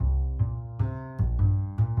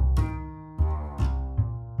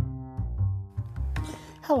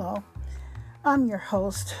Hello, I'm your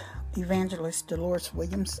host, Evangelist Dolores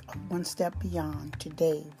Williams of One Step Beyond,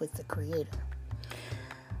 today with the Creator.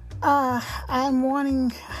 I'm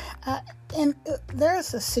wanting, and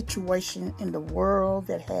there's a situation in the world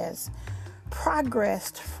that has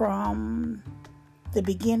progressed from the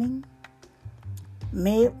beginning,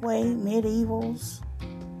 medievals,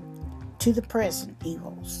 to the present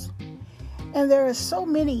evils. And there are so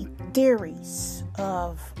many theories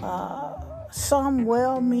of some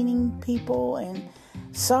well-meaning people and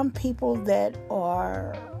some people that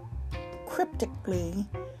are cryptically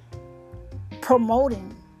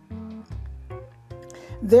promoting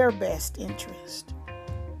their best interest.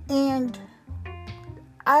 And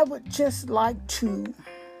I would just like to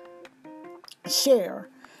share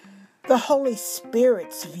the Holy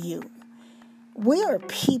Spirit's view. We are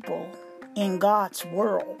people in God's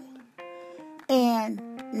world, and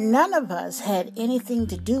none of us had anything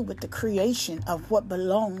to do with the creation of what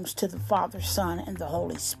belongs to the Father, Son, and the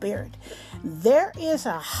Holy Spirit. There is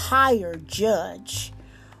a higher judge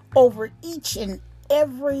over each and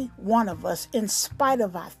every one of us, in spite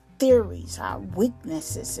of our theories, our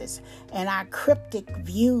weaknesses, and our cryptic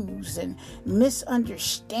views and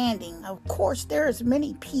misunderstanding. Of course, there's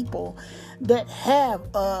many people that have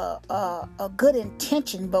a good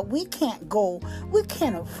intention, but we can't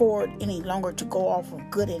afford any longer to go off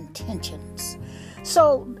of good intentions.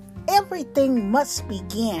 So everything must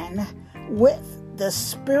begin with the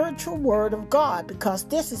spiritual word of God, because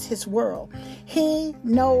this is his world. He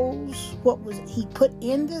knows he put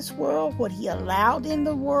in this world, what he allowed in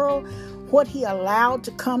the world, what he allowed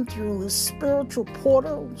to come through his spiritual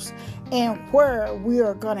portals, and where we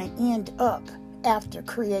are going to end up after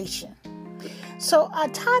creation. So I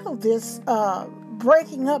titled this,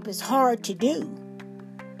 Breaking Up is Hard to Do,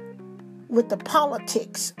 with the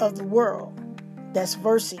politics of the world that's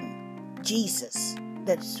versing Jesus.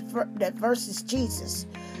 That versus Jesus,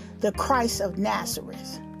 the Christ of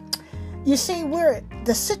Nazareth. You see,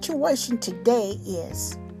 the situation today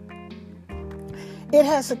is, it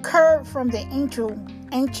has occurred from the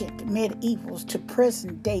ancient medievals to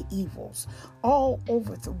present day evils all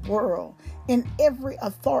over the world, in every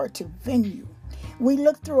authoritative venue. We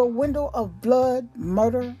look through a window of blood,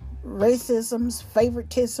 murder, racisms,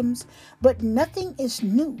 favoritisms, but nothing is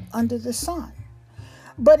new under the sun.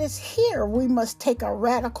 But it's here we must take a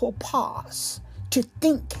radical pause to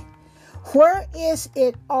think, where has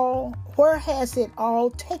it all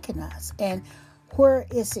taken us, and where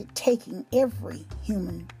is it taking every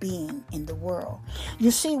human being in the world?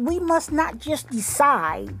 You see, we must not just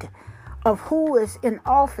decide of who is in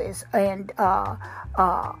office, and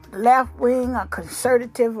left wing or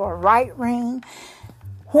conservative or right wing.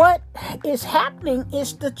 What is happening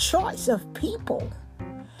is the choice of people,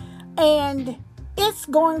 and it's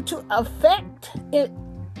going to affect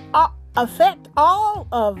all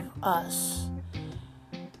of us.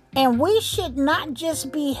 And we should not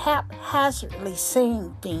just be haphazardly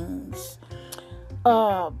saying things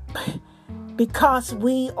because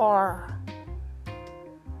we are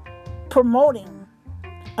promoting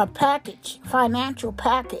a financial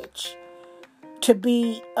package to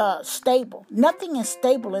be stable. Nothing is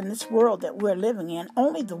stable in this world that we're living in.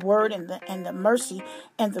 Only the word and the mercy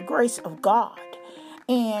and the grace of God.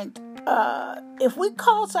 And if we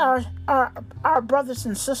cause our brothers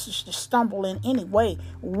and sisters to stumble in any way,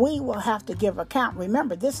 we will have to give account.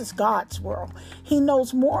 Remember, this is God's world. He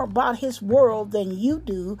knows more about his world than you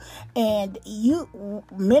do. And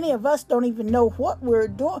many of us don't even know what we're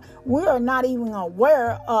doing. We are not even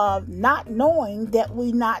aware of not knowing that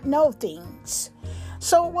we not know things.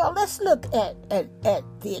 So, let's look at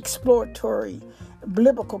the exploratory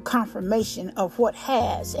biblical confirmation of what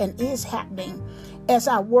has and is happening as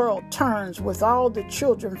our world turns, with all the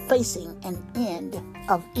children facing an end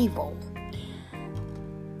of evil.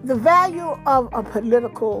 The value of a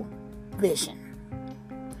political vision.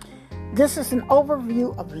 This is an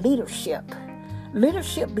overview of leadership.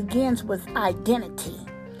 Leadership begins with identity.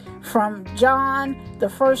 From John, the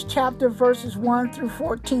first chapter, verses 1 through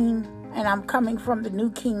 14, and I'm coming from the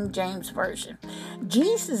New King James Version.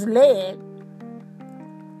 Jesus led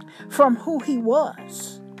from who he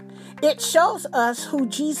was. It shows us who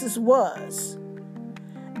Jesus was.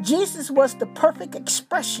 Jesus was the perfect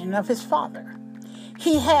expression of his Father.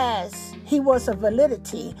 He was a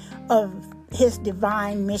validity of his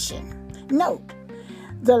divine mission. Note,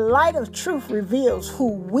 the light of truth reveals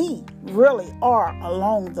who we really are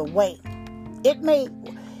along the way.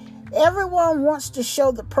 Everyone wants to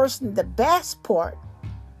show the person the best part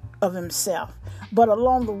of himself, but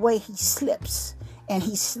along the way he slips and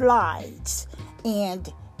he slides,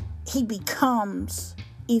 and he becomes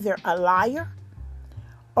either a liar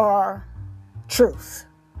or truth.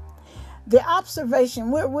 The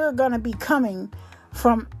observation, we're going to be coming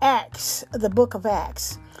from Acts, the book of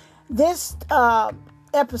Acts. This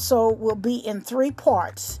episode will be in 3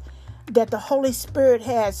 parts that the Holy Spirit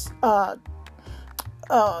has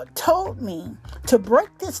told me to break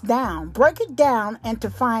it down and to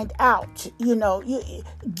find out, you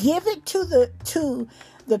give it to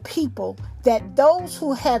the people, that those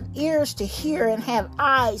who have ears to hear and have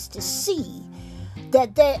eyes to see,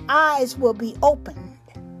 that their eyes will be opened.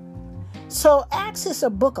 So Acts is a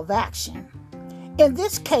book of action. In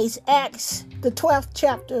this case, Acts, the 12th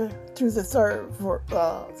chapter through the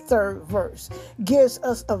third verse, gives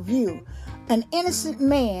us a view. An innocent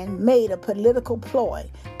man made a political ploy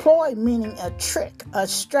meaning a trick, a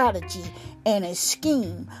strategy, and a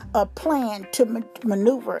scheme, a plan to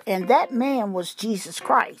maneuver. And that man was Jesus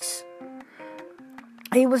Christ.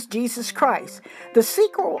 He was Jesus Christ. The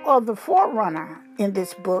sequel of the forerunner in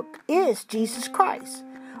this book is Jesus Christ,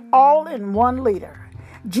 all in one leader.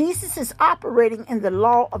 Jesus is operating in the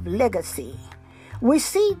law of legacy. We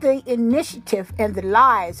see the initiative and the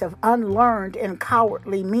lives of unlearned and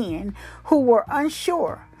cowardly men who were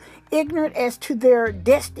unsure, ignorant as to their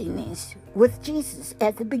destinies with Jesus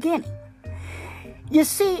at the beginning. You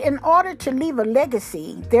see, in order to leave a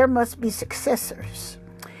legacy, there must be successors.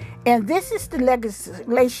 And this is the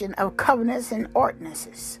legislation of covenants and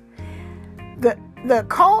ordinances. The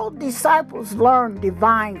called disciples learned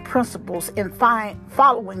divine principles in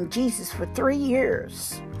following Jesus for 3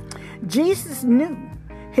 years. Jesus knew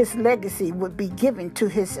his legacy would be given to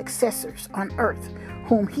his successors on earth,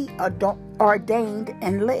 whom he ordained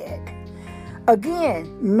and led.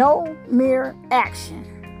 Again, no mere action.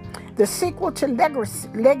 The sequel to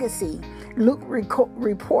legacy, Luke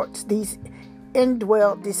reports these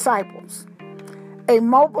indwelled disciples.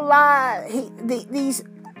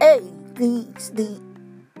 The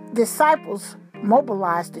disciples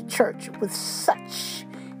mobilized the church with such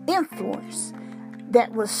influence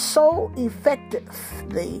that was so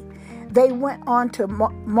effectively, they went on to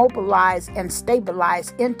mobilize and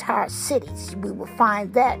stabilize entire cities. We will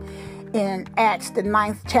find that in Acts, the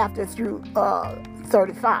 9th chapter through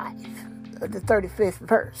 35, the 35th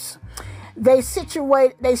verse. They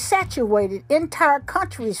saturated entire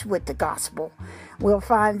countries with the gospel. We'll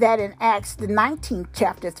find that in Acts, the 19th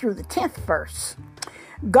chapter through the 10th verse.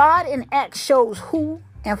 God in Acts shows who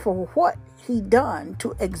and for what he done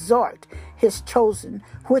to exhort his chosen,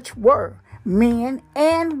 which were men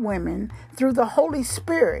and women, through the Holy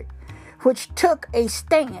Spirit, which took a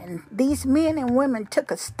stand. These men and women took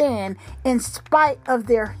a stand in spite of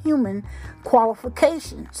their human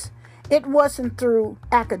qualifications. It wasn't through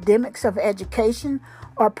academics of education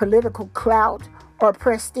or political clout or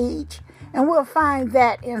prestige. And we'll find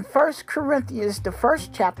that in 1 Corinthians, the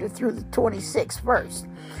 1st chapter through the 26th verse.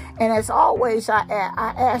 And as always, I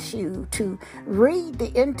ask you to read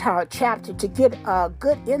the entire chapter to get a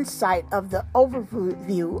good insight of the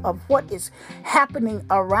overview of what is happening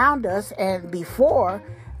around us and before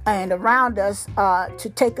and around us, to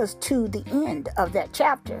take us to the end of that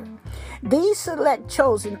chapter. These select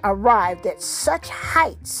chosen arrived at such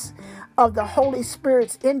heights of the Holy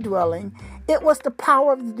Spirit's indwelling. It was the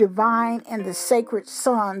power of the divine and the sacred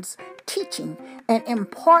Son's teaching and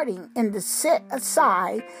imparting in the set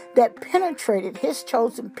aside that penetrated his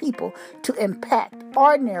chosen people to impact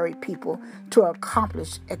ordinary people to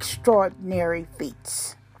accomplish extraordinary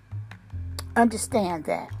feats. Understand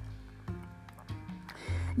that.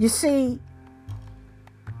 You see,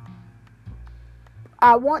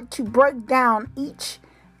 I want to break down each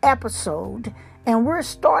episode, and we're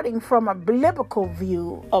starting from a biblical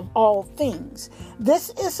view of all things. This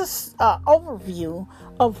is an overview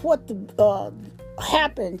of what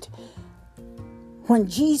happened when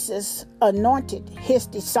Jesus anointed his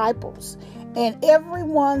disciples and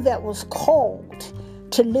everyone that was called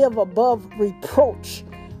to live above reproach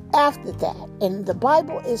after that. And the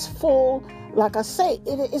Bible is full, like I say,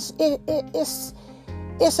 it's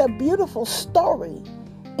a beautiful story.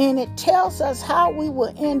 And it tells us how we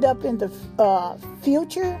will end up in the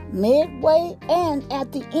future, midway, and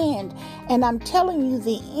at the end. And I'm telling you,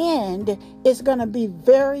 the end is going to be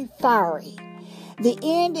very fiery. The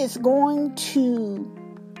end is going to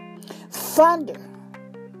thunder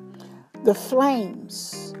the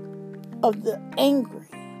flames of the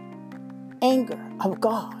anger of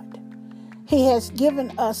God. He has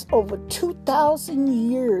given us over 2,000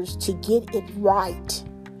 years to get it right.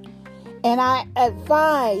 And I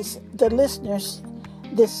advise the listeners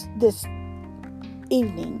this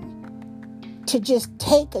evening to just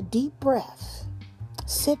take a deep breath,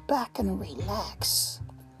 sit back and relax,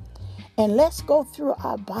 And let's go through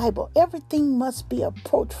our Bible. Everything must be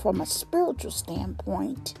approached from a spiritual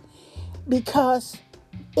standpoint because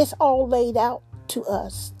it's all laid out to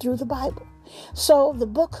us through the Bible. So the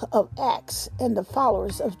book of Acts and the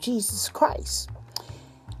followers of Jesus Christ.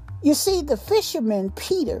 You see, the fisherman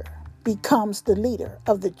Peter becomes the leader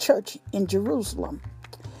of the church in Jerusalem.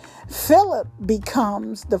 Philip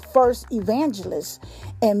becomes the first evangelist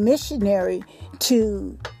and missionary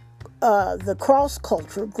to the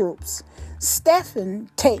cross-cultural groups. Stephen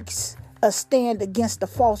takes a stand against the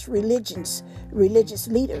false religious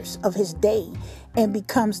leaders of his day and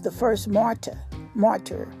becomes the first martyr.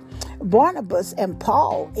 Barnabas and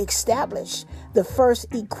Paul establish the first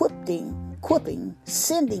equipping,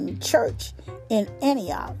 sending church in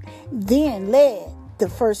Antioch, then led the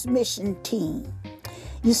first mission team.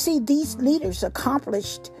 You see, these leaders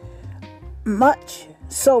accomplished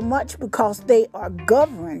so much because they are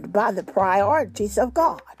governed by the priorities of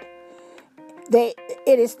God. It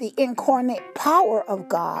is the incarnate power of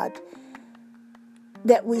God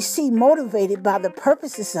that we see motivated by the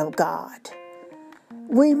purposes of God.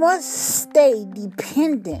 We must stay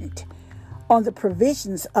dependent on the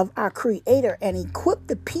provisions of our Creator and equip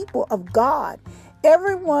the people of God.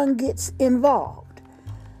 Everyone gets involved.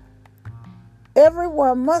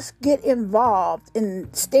 Everyone must get involved in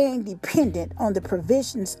staying dependent on the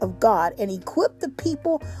provisions of God and equip the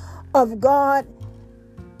people of God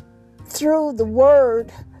through the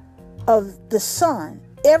word of the Son.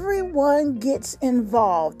 Everyone gets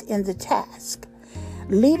involved in the task.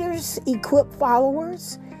 Leaders equip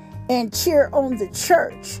followers and cheer on the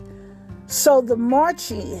church. So the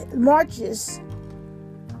marches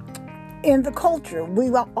in the culture. We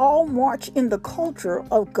will all march in the culture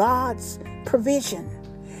of God's provision.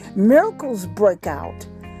 Miracles break out.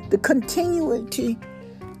 The continuity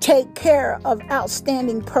take care of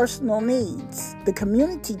outstanding personal needs. The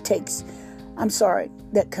community takes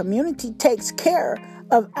care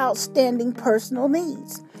of outstanding personal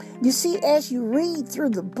needs. You see, as you read through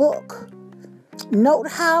the book, note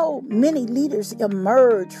how many leaders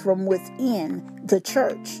emerge from within the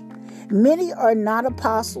church. Many are not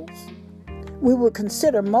apostles. We would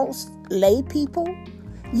consider most lay people,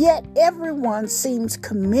 yet everyone seems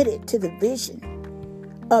committed to the vision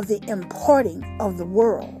of the imparting of the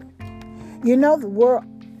world. You know, the world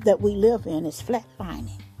that we live in is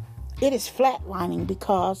flatlining. It is flatlining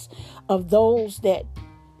because of those that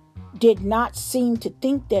did not seem to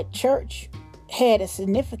think that church had a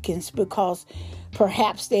significance because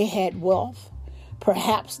perhaps they had wealth,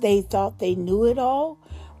 perhaps they thought they knew it all.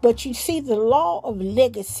 But you see, the law of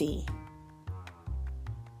legacy,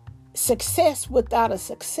 success without a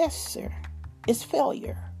successor is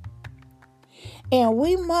failure. And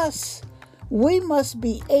we must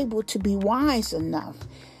be able to be wise enough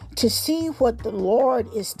to see what the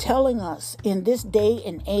Lord is telling us in this day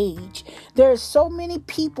and age. There are so many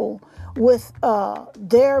people with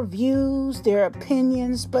their views, their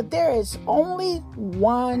opinions, but there is only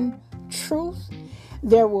one truth.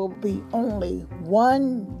 There will be only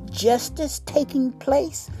one justice taking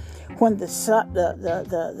place when the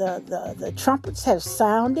trumpets have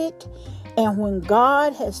sounded, and when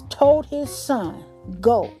God has told his Son,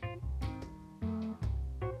 go.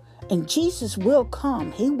 And Jesus will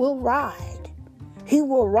come. He will ride. He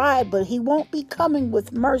will ride, but he won't be coming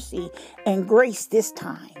with mercy and grace this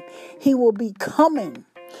time. He will be coming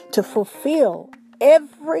to fulfill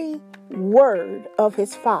every word of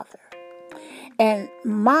his Father. And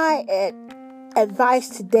my advice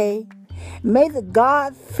today, may the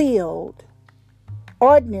God-filled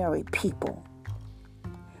ordinary people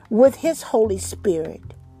with his Holy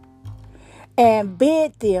Spirit and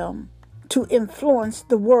bid them to influence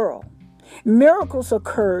the world. Miracles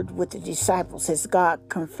occurred with the disciples as God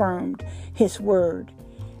confirmed his word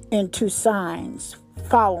in two signs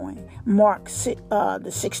following Mark the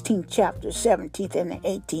 16th chapter, 17th and the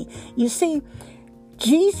 18th. You see,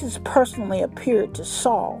 Jesus personally appeared to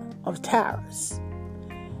Saul of Tarsus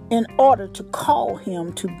in order to call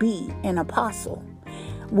him to be an apostle.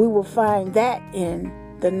 We will find that in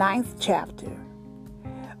the 9th chapter,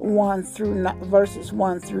 verses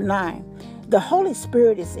 1 through 9. The Holy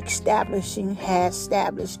Spirit has established,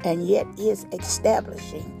 and yet is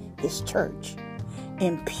establishing his church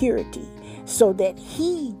in purity so that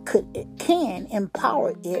he can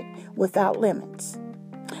empower it without limits.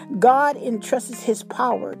 God entrusts his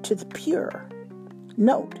power to the pure.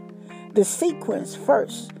 Note the sequence: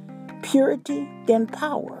 first purity, then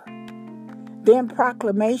power, then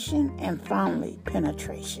proclamation, and finally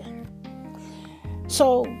penetration.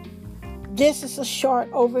 So this is a short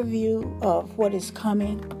overview of what is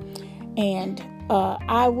coming, and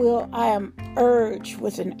I am urge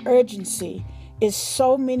with an urgency. Is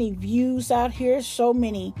so many views out here, so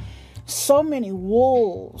many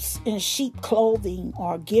wolves in sheep clothing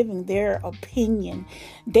are giving their opinion.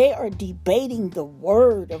 They are debating the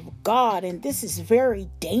word of God, and this is very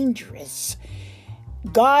dangerous.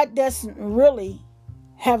 God doesn't really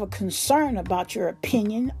have a concern about your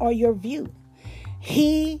opinion or your view.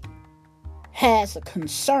 He has a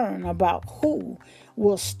concern about who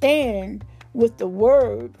will stand with the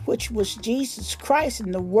Word, which was Jesus Christ,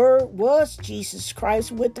 and the Word was Jesus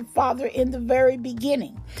Christ with the Father in the very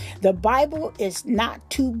beginning. The Bible is not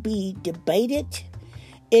to be debated.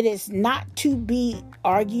 It is not to be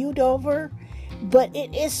argued over, but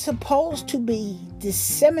it is supposed to be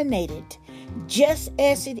disseminated just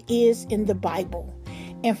as it is in the Bible.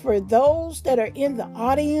 And for those that are in the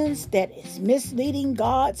audience that is misleading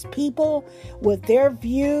God's people with their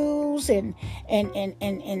views and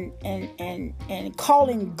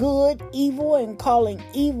calling good evil and calling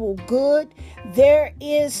evil good, there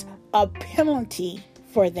is a penalty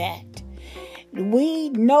for that. We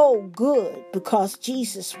know good because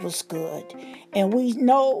Jesus was good. And we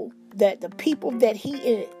know that the people that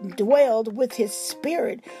he dwelled with his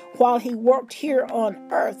spirit while he worked here on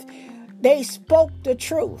earth, they spoke the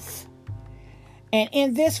truth. And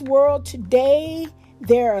in this world today,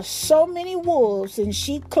 there are so many wolves in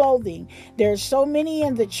sheep clothing. There's so many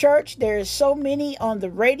in the church. There's so many on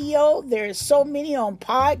the radio. There's so many on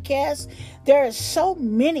podcasts. There are so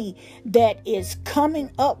many that is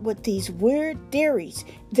coming up with these weird theories.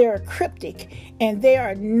 They're cryptic, and they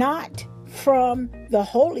are not from the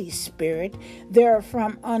Holy Spirit. They're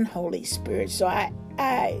from unholy spirits. So I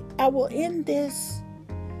will end this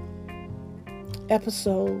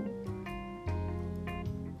episode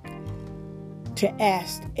to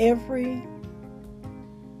ask every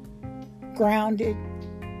grounded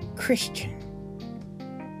Christian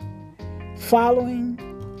following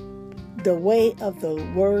the way of the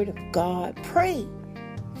Word of God, pray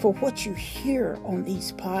for what you hear on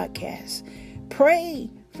these podcasts. Pray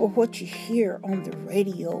for what you hear on the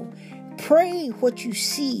radio. Pray what you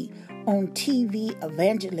see on TV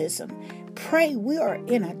evangelism. Pray. We are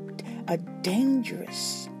in a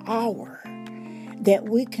dangerous hour that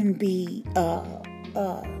we can be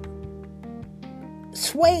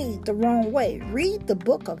swayed the wrong way. Read the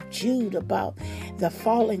book of Jude about the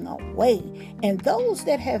falling away. And those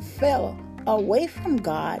that have fell away from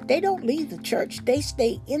God, they don't leave the church. They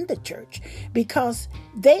stay in the church because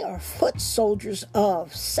they are foot soldiers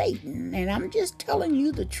of Satan. And I'm just telling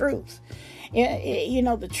you the truth. You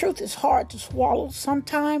know, the truth is hard to swallow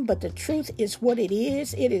sometimes, but the truth is what it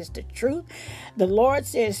is. It is the truth. The Lord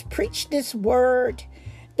says, preach this word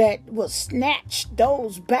that will snatch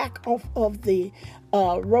those back off of the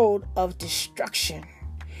road of destruction.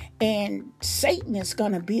 And Satan is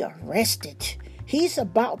going to be arrested. He's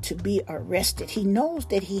about to be arrested. He knows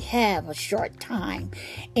that he have a short time,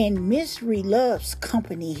 and misery loves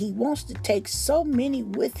company. He wants to take so many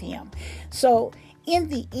with him. So in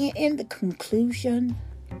the conclusion,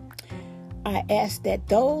 I ask that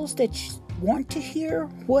those that want to hear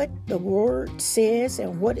what the word says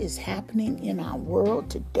and what is happening in our world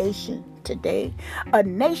today, a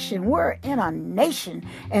nation, we're in a nation,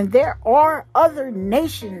 and there are other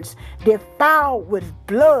nations defiled with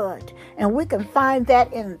blood, and we can find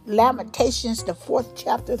that in Lamentations, the 4th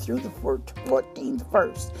chapter through the 14th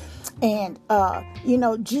verse. And,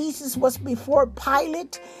 Jesus was before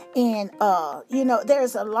Pilate. And,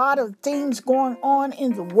 there's a lot of things going on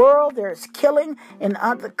in the world. There's killing in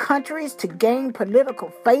other countries to gain political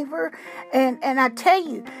favor. And I tell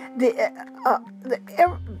you,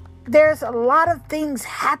 there's a lot of things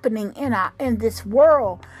happening in this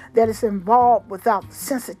world that is involved without the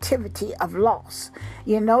sensitivity of loss.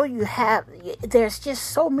 There's just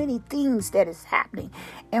so many things that is happening.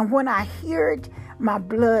 And when I hear it, my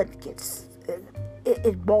blood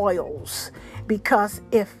it boils. Because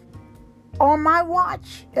if on my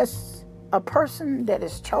watch, as a person that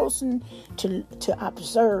is chosen to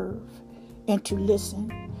observe and to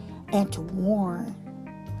listen and to warn,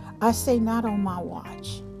 I say not on my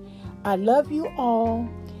watch. I love you all,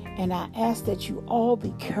 and I ask that you all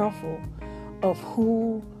be careful of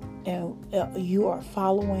who you are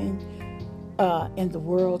following in the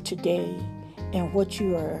world today and what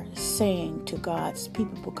you are saying to God's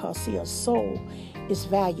people, because your soul is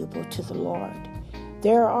valuable to the Lord.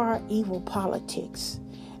 There are evil politics.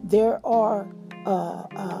 There are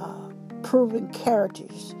proven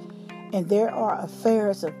characters, and there are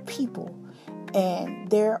affairs of people. And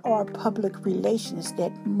there are public relations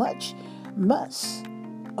that must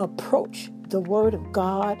approach the Word of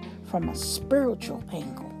God from a spiritual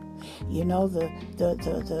angle. You know,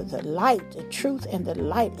 the light, the truth and the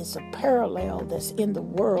light is a parallel that's in the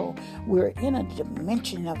world. We're in a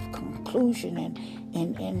dimension of conclusion.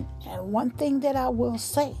 And one thing that I will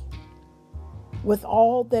say, with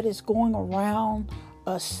all that is going around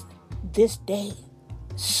us this day,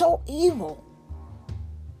 so evil,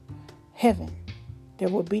 heaven, there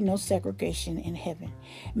will be no segregation in heaven.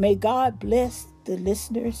 May God bless the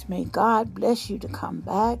listeners. May God bless you to come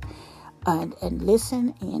back and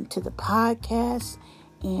listen into the podcast.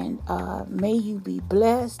 And may you be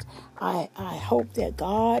blessed. I hope that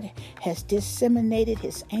God has disseminated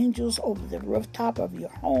his angels over the rooftop of your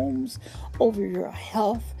homes, over your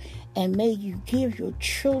health. And may you give your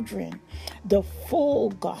children the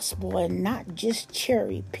full gospel and not just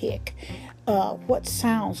cherry pick what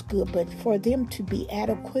sounds good, but for them to be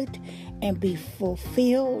adequate and be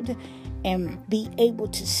fulfilled and be able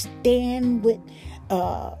to stand with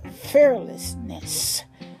fearlessness,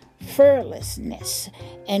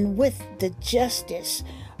 and with the justice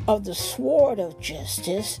of the sword of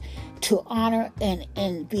justice to honor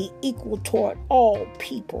and be equal toward all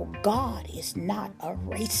people. God is not a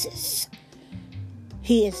racist.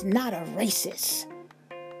 He is not a racist.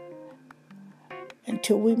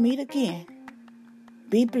 Until we meet again,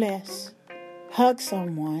 be blessed, hug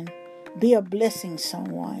someone, be a blessing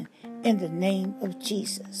someone in the name of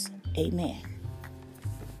Jesus. Amen.